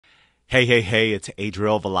Hey, it's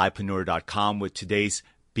Adriel of Alipreneur.com with today's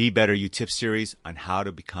Be Better You Tip series on how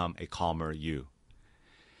to become a calmer you.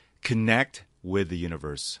 Connect with the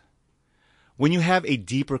universe. When you have a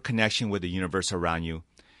deeper connection with the universe around you,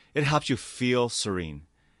 it helps you feel serene.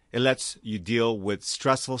 It lets you deal with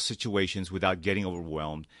stressful situations without getting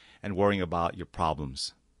overwhelmed and worrying about your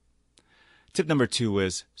problems. Tip number 2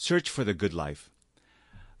 is search for the good life.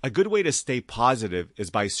 A good way to stay positive is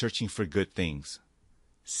by searching for good things.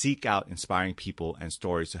 Seek out inspiring people and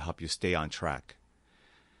stories to help you stay on track.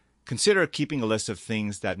 Consider keeping a list of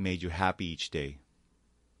things that made you happy each day.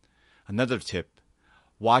 Another tip,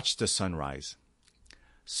 watch the sunrise.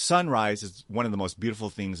 Sunrise is one of the most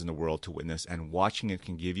beautiful things in the world to witness, and watching it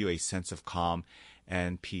can give you a sense of calm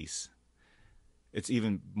and peace. It's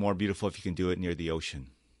even more beautiful if you can do it near the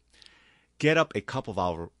ocean. Get up a couple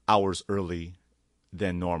of hours early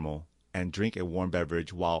than normal and drink a warm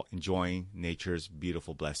beverage while enjoying nature's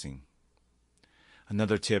beautiful blessing.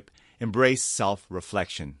 Another tip, embrace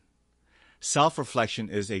self-reflection. Self-reflection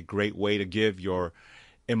is a great way to give your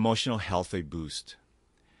emotional health a boost.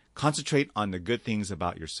 Concentrate on the good things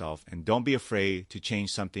about yourself and don't be afraid to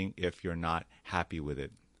change something if you're not happy with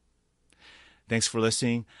it. Thanks for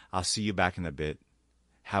listening. I'll see you back in a bit.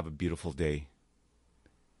 Have a beautiful day.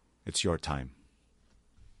 It's your time.